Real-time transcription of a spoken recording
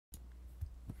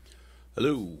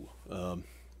Hello, Moog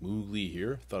Lee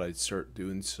here. Thought I'd start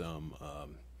doing some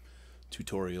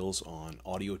tutorials on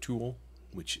Audiotool,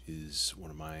 which is one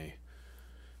of my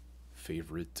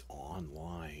favorite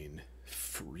online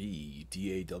free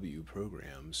DAW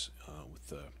programs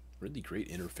with a really great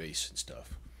interface and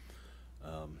stuff.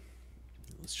 Um,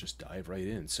 let's just dive right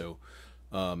in. So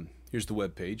here's the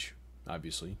web page.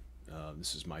 Obviously,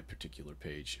 this is my particular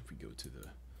page. If we go to the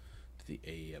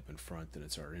A up in front, then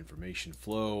it's our information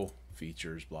flow,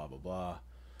 features, blah blah blah.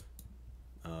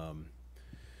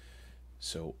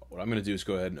 So what I'm going to do is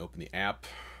go ahead and open the app.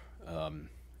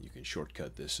 You can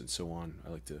shortcut this and so on.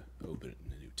 I like to open it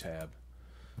in a new tab,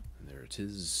 and there it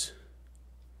is.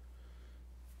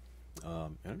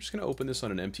 And I'm just going to open this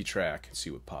on an empty track and see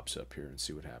what pops up here and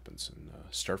see what happens, and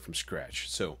start from scratch.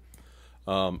 So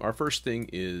our first thing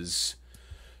is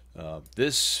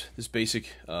this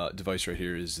basic device right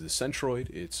here is the Centroid.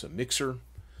 It's a mixer.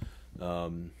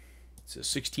 It's a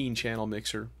 16 channel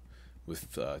mixer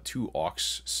with 2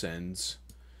 aux sends,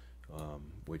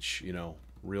 which, you know,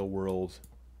 real world,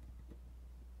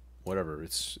 whatever,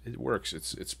 it works.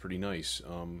 It's pretty nice.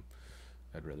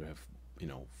 I'd rather have, you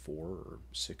know, 4 or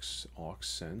 6 aux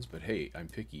sends, but hey, I'm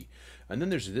picky. And then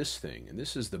there's this thing, and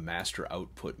this is the master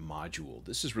output module.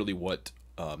 This is really what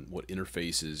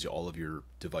interfaces all of your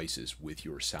devices with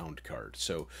your sound card.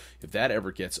 So if that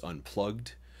ever gets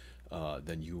unplugged,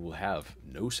 then you will have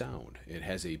no sound. It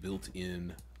has a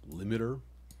built-in limiter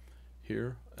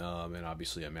here, and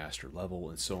obviously a master level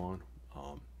and so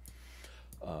on.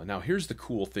 Now here's the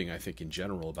cool thing I think in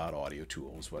general about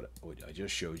Audiotool is what I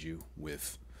just showed you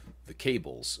with the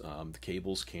cables. The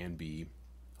cables can be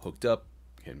hooked up,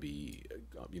 can be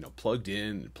plugged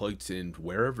in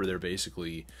wherever they're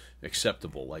basically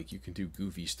acceptable. Like you can do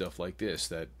goofy stuff like this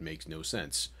that makes no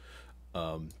sense,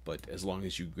 but as long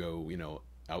as you go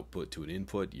output to an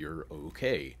input, you're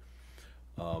okay.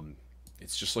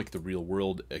 It's just like the real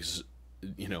world,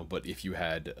 but if you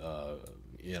had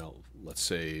let's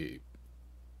say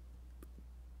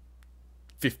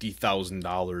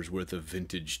 $50,000 worth of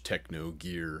vintage techno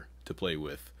gear to play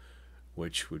with,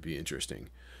 which would be interesting.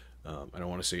 I don't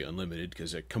want to say unlimited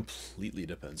because it completely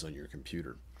depends on your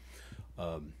computer.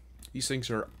 These things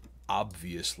are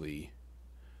obviously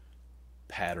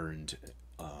patterned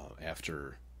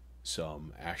after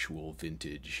some actual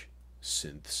vintage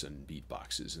synths and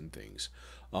beatboxes and things,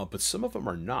 but some of them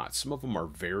are not. Some of them are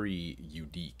very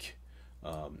unique.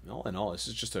 All in all, it's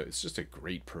just a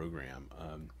great program.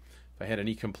 If I had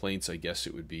any complaints, I guess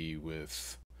it would be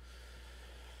with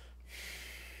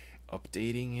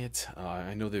updating it.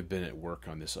 I know they've been at work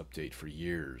on this update for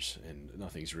years, and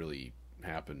nothing's really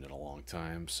happened in a long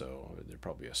time, so they're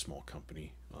probably a small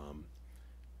company.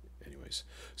 Anyways,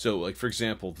 so like for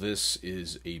example, this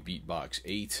is a Beatbox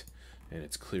 8, and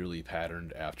it's clearly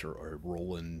patterned after a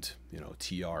Roland,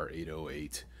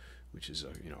 TR-808, which is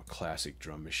a classic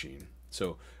drum machine.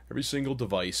 So every single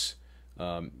device,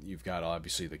 you've got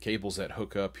obviously the cables that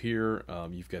hook up here.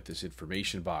 You've got this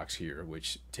information box here,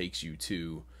 which takes you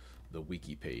to the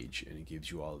wiki page, and it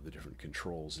gives you all of the different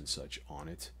controls and such on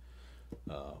it,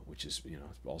 which is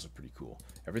also pretty cool.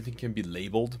 Everything can be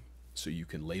labeled, so you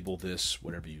can label this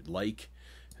whatever you'd like,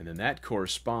 and then that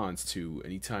corresponds to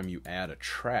anytime you add a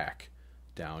track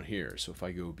down here. So if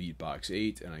I go Beatbox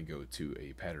 8 and I go to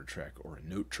a pattern track or a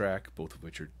note track, both of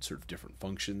which are sort of different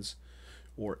functions,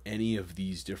 or any of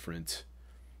these different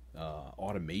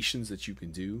automations that you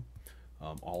can do,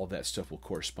 all of that stuff will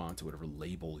correspond to whatever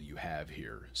label you have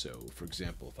here. So for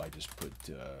example, if I just put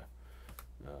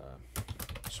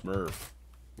Smurf,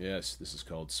 yes, this is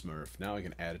called Smurf. Now I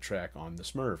can add a track on the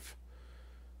Smurf,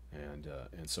 and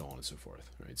so on and so forth.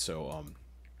 Right. So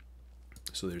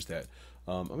so there's that.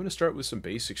 I'm going to start with some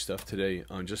basic stuff today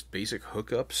on just basic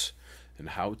hookups and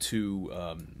how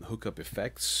to hook up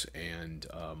effects, and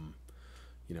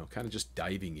kind of just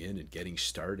diving in and getting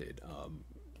started.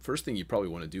 First thing you probably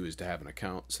want to do is to have an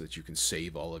account so that you can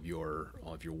save all of your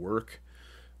work.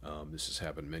 This has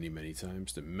happened many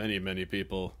times to many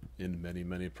people in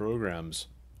many programs,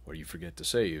 where you forget to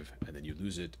save and then you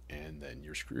lose it and then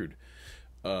you're screwed.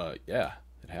 Yeah,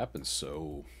 it happens,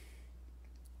 so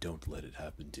don't let it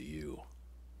happen to you.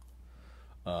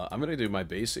 I'm going to do my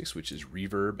basics, which is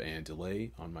reverb and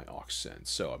delay on my aux send.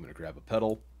 So I'm going to grab a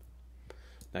pedal.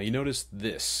 Now you notice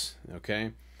this,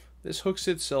 okay? This hooks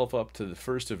itself up to the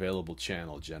first available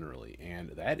channel generally,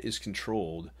 and that is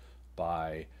controlled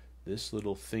by this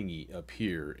little thingy up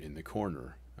here in the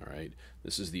corner. All right,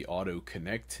 this is the auto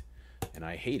connect, and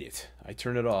I hate it. I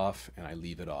turn it off and I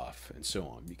leave it off and so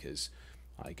on, because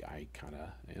I kind of,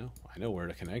 I know where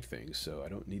to connect things, so I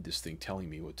don't need this thing telling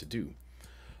me what to do.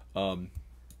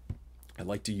 I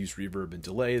like to use reverb and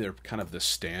delay. They're kind of the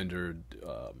standard,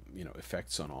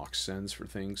 effects on aux sends for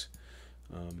things.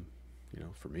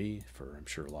 For me, for I'm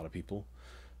sure a lot of people.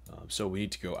 So we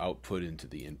need to go output into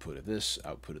the input of this,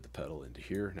 output of the pedal into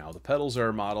here. Now the pedals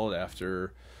are modeled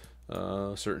after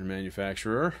a certain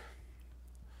manufacturer.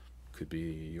 Could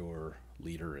be your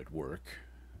leader at work,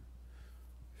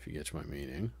 if you get my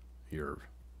meaning, your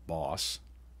boss.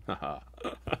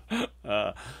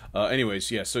 Anyways,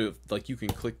 yeah, so like you can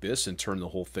click this and turn the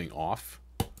whole thing off,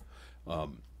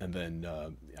 and then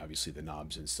obviously the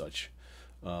knobs and such.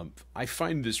 I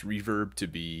find this reverb to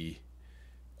be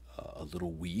a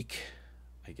little weak,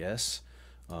 I guess.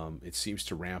 It seems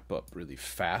to ramp up really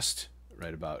fast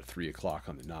right about 3 o'clock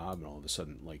on the knob, and all of a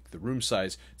sudden, like, the room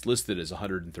size, it's listed as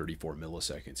 134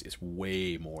 milliseconds. It's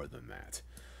way more than that.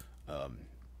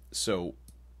 So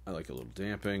I like a little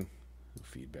damping,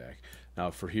 feedback. Now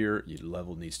for here, your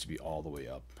level needs to be all the way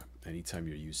up. Anytime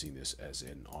you're using this as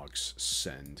an aux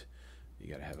send, you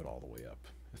got to have it all the way up.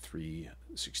 3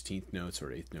 16th notes or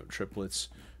 8th note triplets,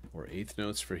 or 8th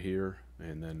notes for here,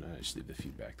 and then I just leave the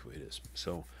feedback the way it is.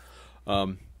 So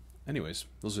anyways,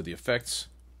 those are the effects.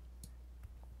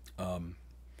 And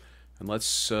let's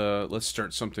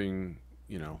start something,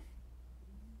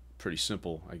 pretty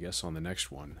simple, I guess, on the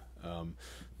next one.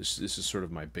 This is sort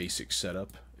of my basic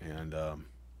setup, and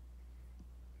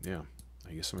yeah,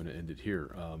 I guess I'm going to end it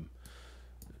here. We'll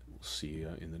see you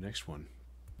in the next one.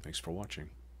 Thanks for watching.